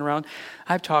walking around.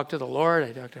 I've talked to the Lord.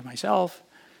 I talk to myself.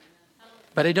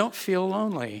 But I don't feel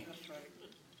lonely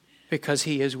because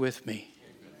he is with me.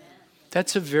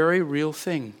 That's a very real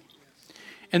thing.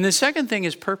 And the second thing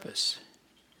is purpose.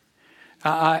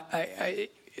 A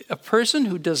person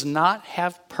who does not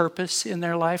have purpose in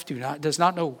their life, does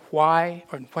not know why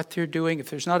or what they're doing, if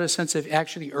there's not a sense of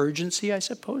actually urgency, I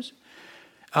suppose,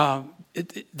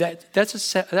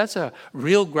 that's a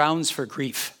real grounds for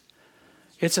grief.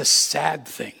 It's a sad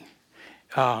thing.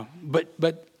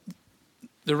 But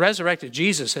the resurrected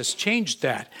Jesus has changed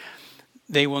that.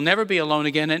 They will never be alone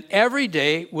again, and every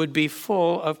day would be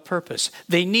full of purpose.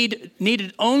 They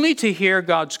needed only to hear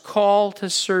God's call to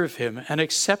serve him and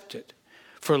accept it,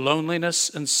 for loneliness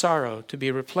and sorrow to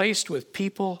be replaced with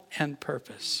people and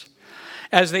purpose.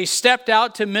 As they stepped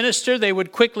out to minister, they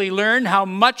would quickly learn how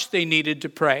much they needed to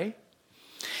pray.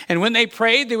 And when they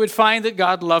prayed, they would find that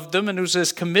God loved them and was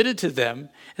as committed to them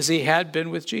as he had been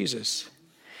with Jesus.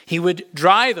 He would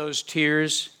dry those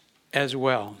tears as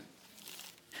well.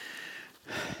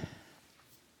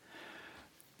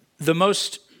 The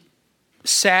most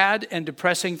sad and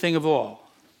depressing thing of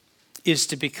all is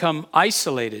to become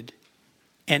isolated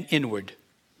and inward.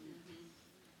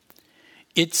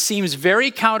 It seems very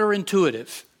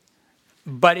counterintuitive,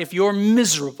 but if you're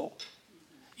miserable,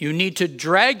 you need to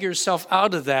drag yourself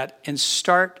out of that and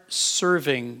start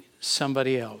serving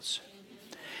somebody else.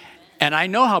 And I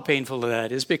know how painful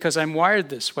that is because I'm wired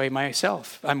this way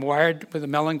myself. I'm wired with a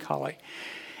melancholy.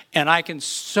 And I can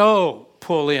so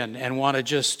pull in and want to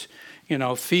just,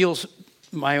 feel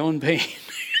my own pain.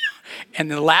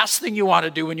 And the last thing you want to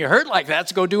do when you're hurt like that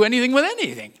is go do anything with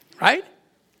anything, right?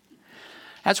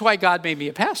 That's why God made me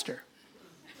a pastor.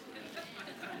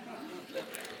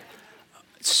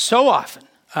 So often,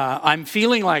 I'm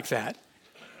feeling like that,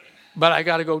 but I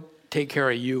got to go take care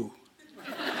of you.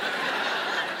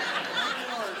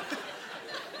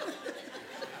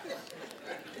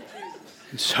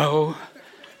 And so,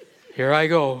 here I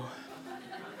go.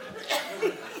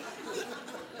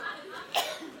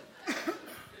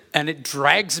 And it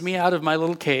drags me out of my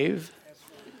little cave,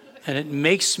 and it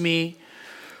makes me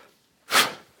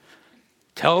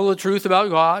tell the truth about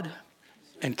God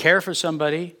and care for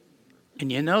somebody. And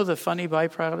you know the funny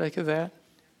byproduct of that?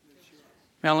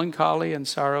 Melancholy and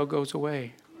sorrow goes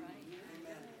away.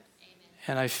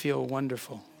 And I feel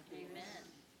wonderful.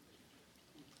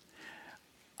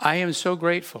 I am so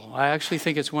grateful. I actually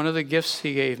think it's one of the gifts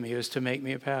he gave me was to make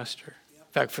me a pastor.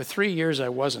 In fact, for 3 years I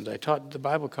wasn't. I taught at the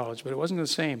Bible college, but it wasn't the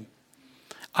same.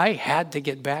 I had to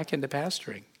get back into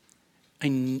pastoring.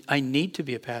 I need to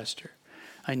be a pastor.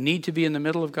 I need to be in the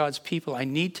middle of God's people. I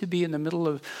need to be in the middle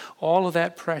of all of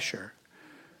that pressure,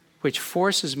 which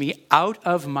forces me out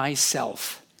of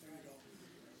myself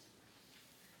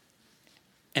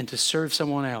and to serve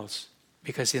someone else,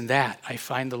 because in that I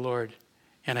find the Lord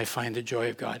and I find the joy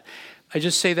of God. I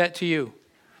just say that to you.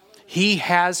 He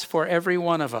has for every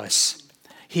one of us.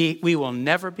 We will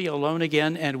never be alone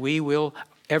again, and we will,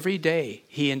 every day,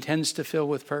 he intends to fill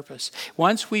with purpose.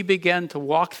 Once we begin to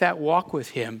walk that walk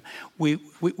with him,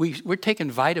 we're taking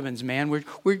vitamins, man.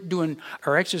 We're doing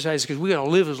our exercise because we got to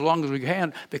live as long as we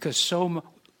can, because so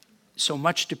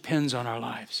much depends on our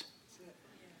lives.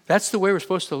 That's the way we're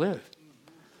supposed to live.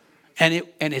 And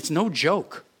it's no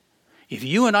joke. If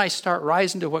you and I start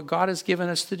rising to what God has given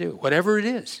us to do, whatever it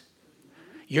is,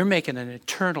 you're making an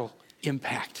eternal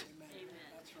impact.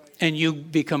 And you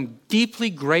become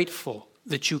deeply grateful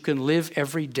that you can live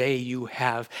every day you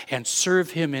have and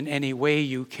serve him in any way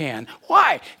you can.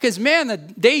 Why? Because, man, the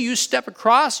day you step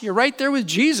across, you're right there with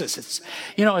Jesus.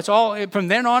 It's all, from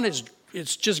then on,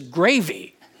 it's just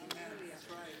gravy.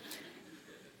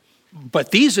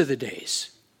 But these are the days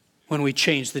when we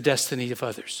change the destiny of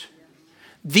others.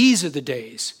 These are the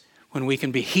days when we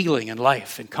can be healing and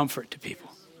life and comfort to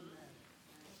people.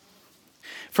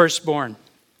 Firstborn.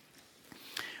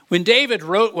 When David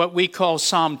wrote what we call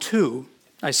Psalm 2,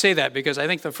 I say that because I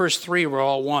think the first 3 were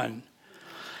all one.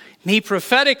 He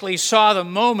prophetically saw the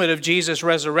moment of Jesus'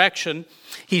 resurrection.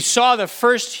 He saw the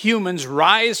first humans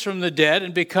rise from the dead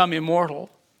and become immortal.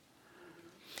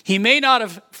 He may not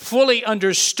have fully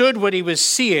understood what he was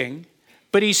seeing,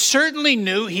 but he certainly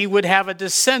knew he would have a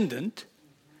descendant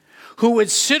who would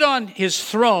sit on his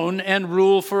throne and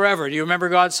rule forever. Do you remember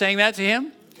God saying that to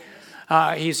him?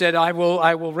 He said, I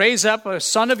will raise up a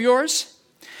son of yours,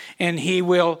 and he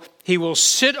will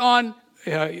sit on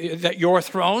your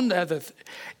throne.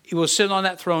 He will sit on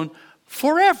that throne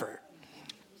forever.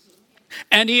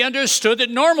 And he understood that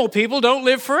normal people don't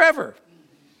live forever,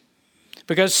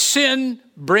 because sin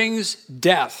brings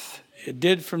death. It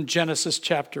did from Genesis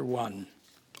chapter 1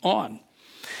 on.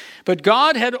 But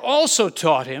God had also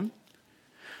taught him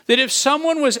that if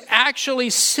someone was actually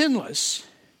sinless,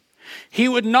 he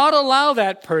would not allow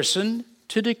that person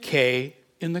to decay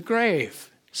in the grave.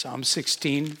 Psalm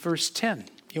 16, verse 10.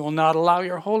 You will not allow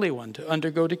your Holy One to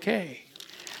undergo decay.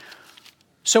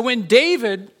 So when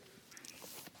David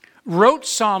wrote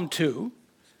Psalm 2,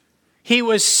 he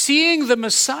was seeing the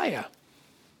Messiah.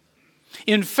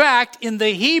 In fact, in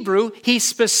the Hebrew, he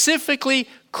specifically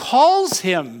calls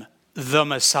him the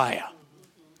Messiah.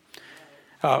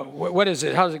 What is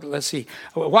it? Let's see.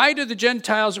 Why do the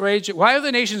Gentiles rage? Why are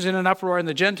the nations in an uproar and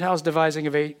the Gentiles devising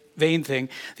a vain thing?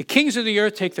 The kings of the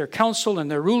earth take their counsel and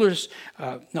their rulers.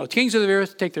 Kings of the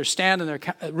earth take their stand and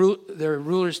their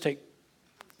rulers take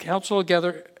counsel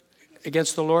together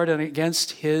against the Lord and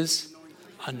against his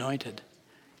anointed.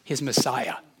 his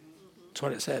Messiah. That's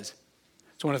what it says.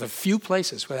 It's one of the few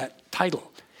places where that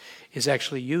title is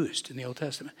actually used in the Old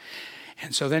Testament.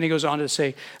 And so then he goes on to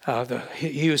say,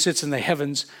 he who sits in the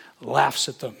heavens laughs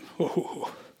at them.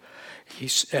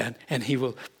 And he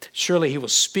will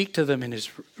speak to them in his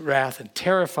wrath and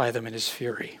terrify them in his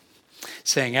fury,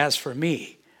 saying, as for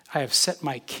me, I have set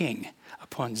my king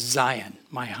upon Zion,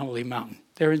 my holy mountain.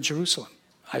 There in Jerusalem,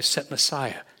 I've set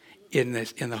Messiah in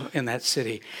that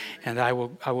city, and I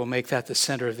will make that the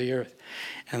center of the earth.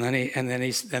 And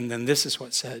then this is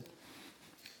what's said.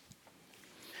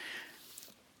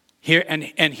 Here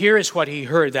and here is what he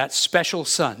heard that special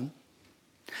son,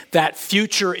 that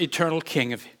future eternal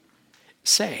king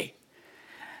say.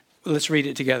 Let's read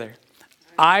it together.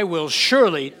 I will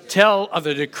surely tell of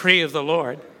the decree of the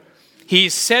Lord. He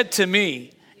said to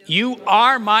me, you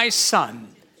are my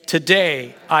son.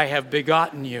 Today I have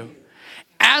begotten you.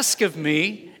 Ask of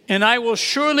me, and I will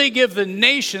surely give the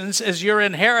nations as your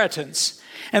inheritance,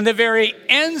 and the very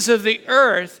ends of the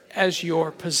earth as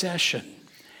your possession.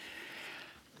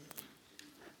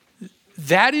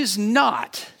 That is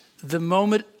not the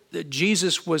moment that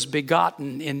Jesus was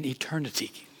begotten in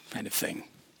eternity kind of thing.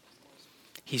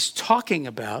 He's talking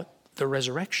about the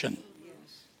resurrection.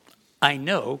 I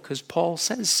know because Paul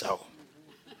says so.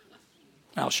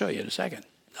 I'll show you in a second.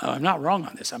 No, I'm not wrong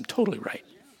on this. I'm totally right.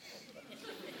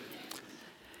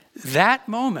 That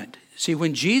moment, see,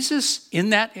 when Jesus in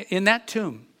that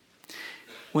tomb,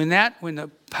 when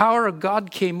the power of God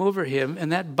came over him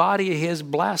and that body of his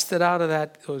blasted out of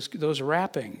those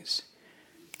wrappings,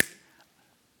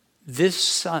 this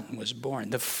son was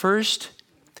born. The first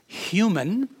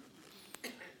human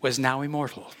was now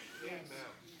immortal.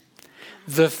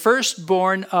 The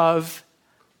firstborn of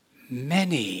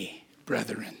many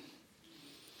brethren.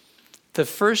 The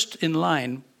first in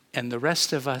line and the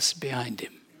rest of us behind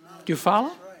him. Do you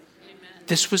follow?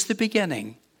 This was the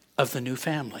beginning of the new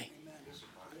family.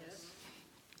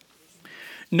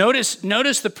 Notice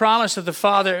the promise of the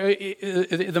Father.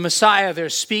 The Messiah there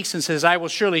speaks and says, I will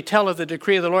surely tell of the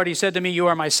decree of the Lord. He said to me, you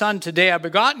are my son. Today I have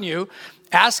begotten you.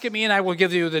 Ask of me and I will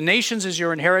give you the nations as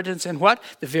your inheritance. And what?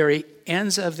 The very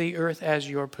ends of the earth as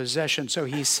your possession. So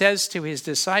he says to his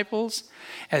disciples,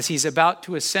 as he's about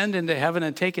to ascend into heaven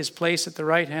and take his place at the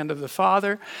right hand of the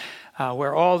Father,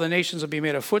 where all the nations will be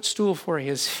made a footstool for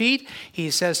his feet,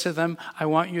 he says to them, I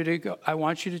want you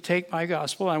to take my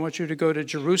gospel. I want you to go to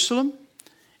Jerusalem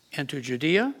and to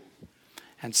Judea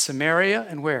and Samaria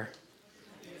and where?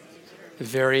 The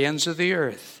very ends of the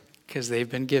earth, because they've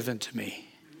been given to me.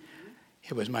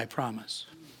 It was my promise.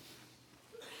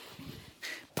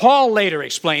 Paul later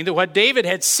explained that what David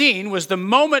had seen was the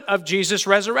moment of Jesus'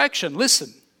 resurrection.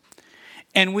 Listen.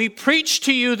 And we preach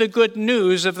to you the good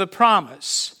news of the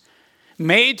promise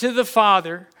made to the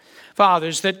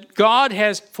fathers, that God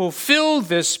has fulfilled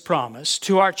this promise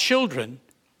to our children,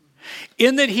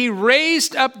 in that he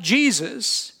raised up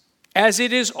Jesus, as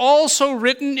it is also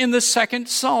written in the second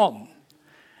Psalm.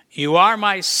 You are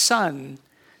my son,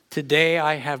 today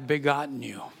I have begotten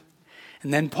you.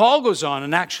 And then Paul goes on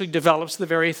and actually develops the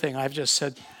very thing I've just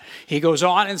said. He goes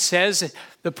on and says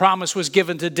the promise was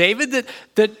given to David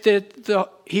that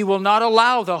he will not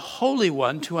allow the Holy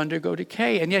One to undergo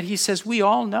decay. And yet he says, we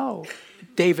all know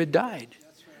David died.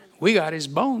 We got his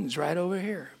bones right over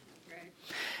here.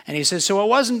 And he says, so it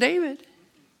wasn't David.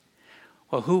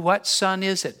 Well, what son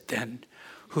is it then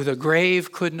who the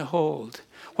grave couldn't hold?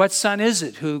 What son is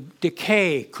it who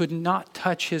decay could not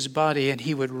touch his body and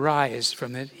he would rise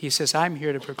from it? He says, I'm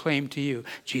here to proclaim to you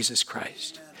Jesus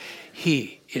Christ.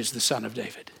 He is the Son of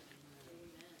David.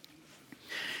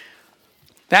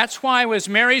 That's why as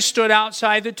Mary stood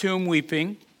outside the tomb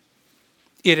weeping,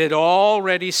 it had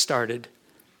already started.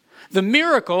 The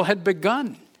miracle had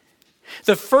begun.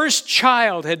 The first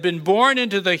child had been born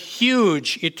into the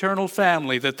huge eternal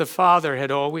family that the Father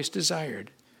had always desired.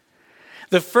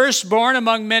 The firstborn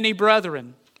among many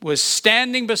brethren was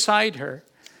standing beside her,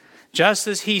 just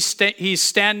as he's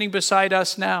standing beside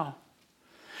us now.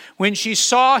 When she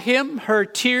saw him, her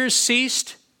tears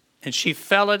ceased, and she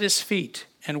fell at his feet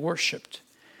and worshiped.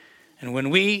 And when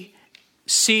we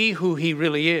see who he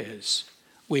really is,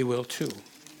 we will too.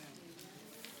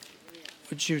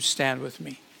 Would you stand with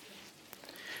me?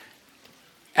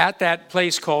 At that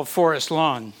place called Forest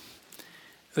Lawn,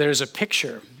 there's a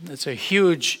picture. It's a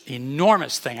huge,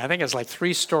 enormous thing. I think it's like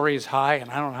 3 stories high,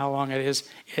 and I don't know how long it is.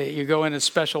 You go in a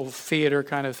special theater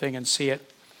kind of thing and see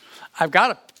it. I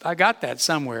got that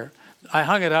somewhere. I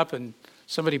hung it up and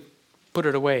somebody put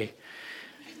it away.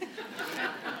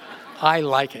 I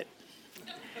like it.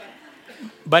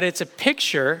 But it's a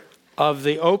picture of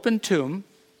the open tomb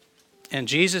and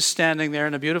Jesus standing there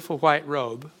in a beautiful white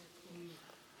robe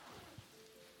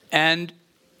And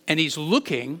he's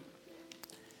looking,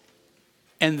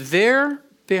 and there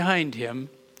behind him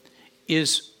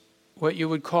is what you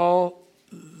would call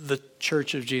the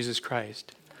Church of Jesus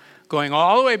Christ. Going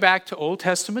all the way back to Old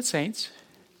Testament saints,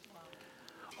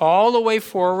 all the way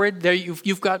forward. There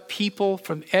you've got people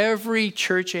from every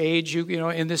church age, you know,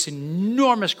 in this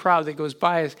enormous crowd that goes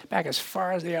back as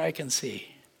far as the eye can see.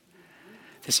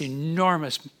 This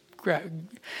enormous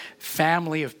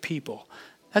family of people.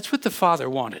 That's what the Father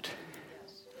wanted.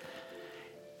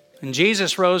 When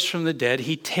Jesus rose from the dead,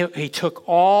 he took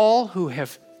all who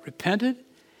have repented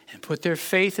and put their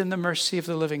faith in the mercy of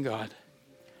the living God.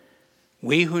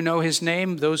 We who know his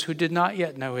name, those who did not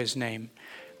yet know his name.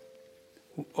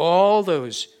 All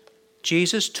those,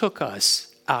 Jesus took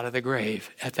us out of the grave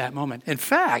at that moment. In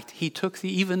fact, he took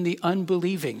even the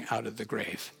unbelieving out of the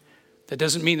grave. That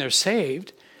doesn't mean they're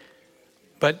saved,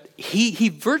 but he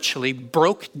virtually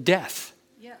broke death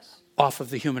off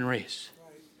of the human race.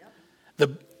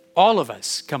 All of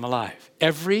us come alive.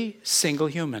 Every single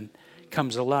human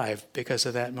comes alive because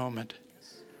of that moment.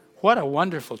 What a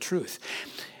wonderful truth.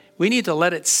 We need to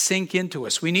let it sink into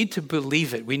us. We need to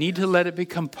believe it. We need to let it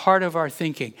become part of our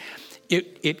thinking.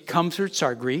 It comforts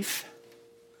our grief,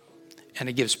 and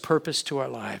it gives purpose to our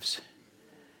lives.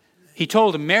 He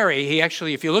told Mary,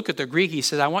 if you look at the Greek, he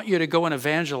says, I want you to go and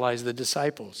evangelize the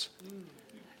disciples.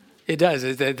 It does.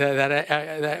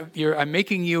 I'm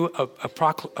making you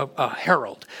a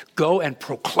herald. Go and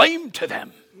proclaim to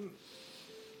them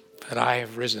that I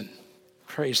have risen.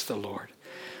 Praise the Lord.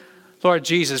 Lord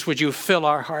Jesus, would you fill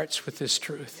our hearts with this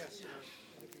truth?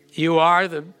 You are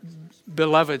the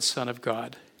beloved Son of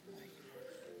God.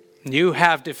 You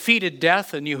have defeated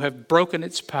death and you have broken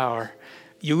its power.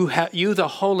 You, the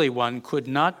Holy One, could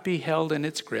not be held in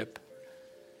its grip.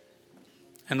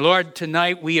 And Lord,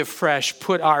 tonight we afresh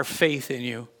put our faith in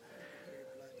you.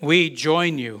 We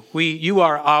join you. You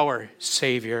are our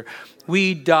Savior.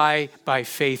 We die by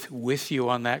faith with you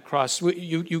on that cross.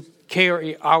 You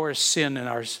carry our sin and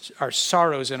our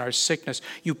sorrows and our sickness.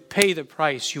 You pay the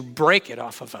price. You break it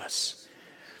off of us.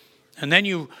 And then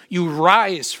you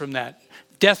rise from that.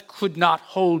 Death could not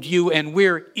hold you, and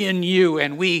we're in you,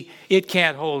 and it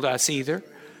can't hold us either.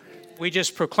 We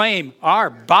just proclaim our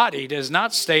body does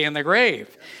not stay in the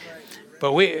grave.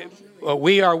 But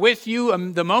we are with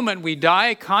you the moment we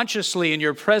die, consciously in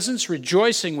your presence,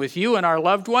 rejoicing with you and our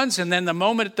loved ones. And then the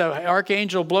moment the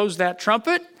archangel blows that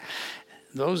trumpet,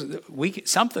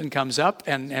 something comes up,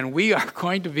 and we are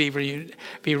going to be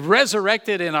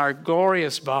resurrected in our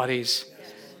glorious bodies.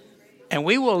 And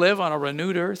we will live on a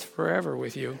renewed earth forever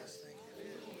with you.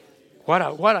 What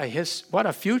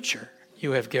a future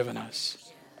you have given us.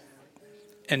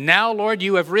 And now, Lord,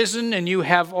 you have risen and you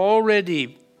have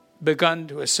already begun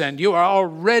to ascend. You are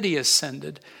already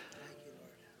ascended.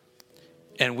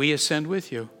 And we ascend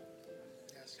with you.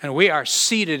 And we are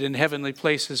seated in heavenly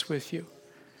places with you.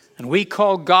 And we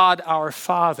call God our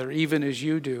Father, even as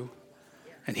you do.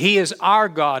 And he is our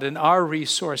God and our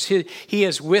resource. He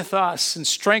is with us and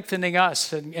strengthening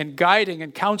us and guiding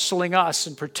and counseling us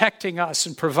and protecting us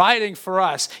and providing for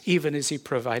us, even as he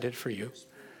provided for you.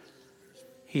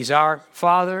 He's our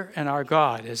Father and our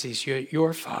God, as he's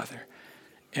your Father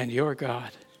and your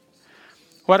God.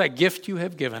 What a gift you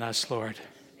have given us, Lord.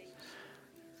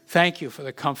 Thank you for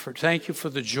the comfort. Thank you for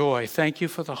the joy. Thank you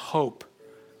for the hope.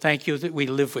 Thank you that we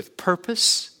live with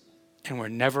purpose and we're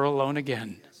never alone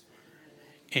again.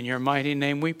 In your mighty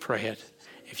name we pray it.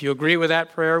 If you agree with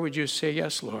that prayer, would you say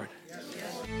yes, Lord?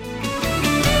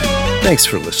 Thanks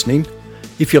for listening.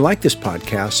 If you like this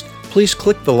podcast, please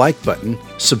click the like button,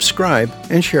 subscribe,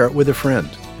 and share it with a friend.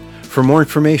 For more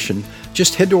information,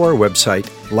 just head to our website,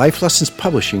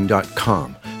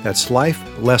 lifelessonspublishing.com. That's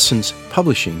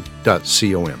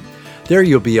lifelessonspublishing.com. There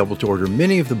you'll be able to order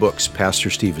many of the books Pastor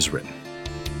Steve has written.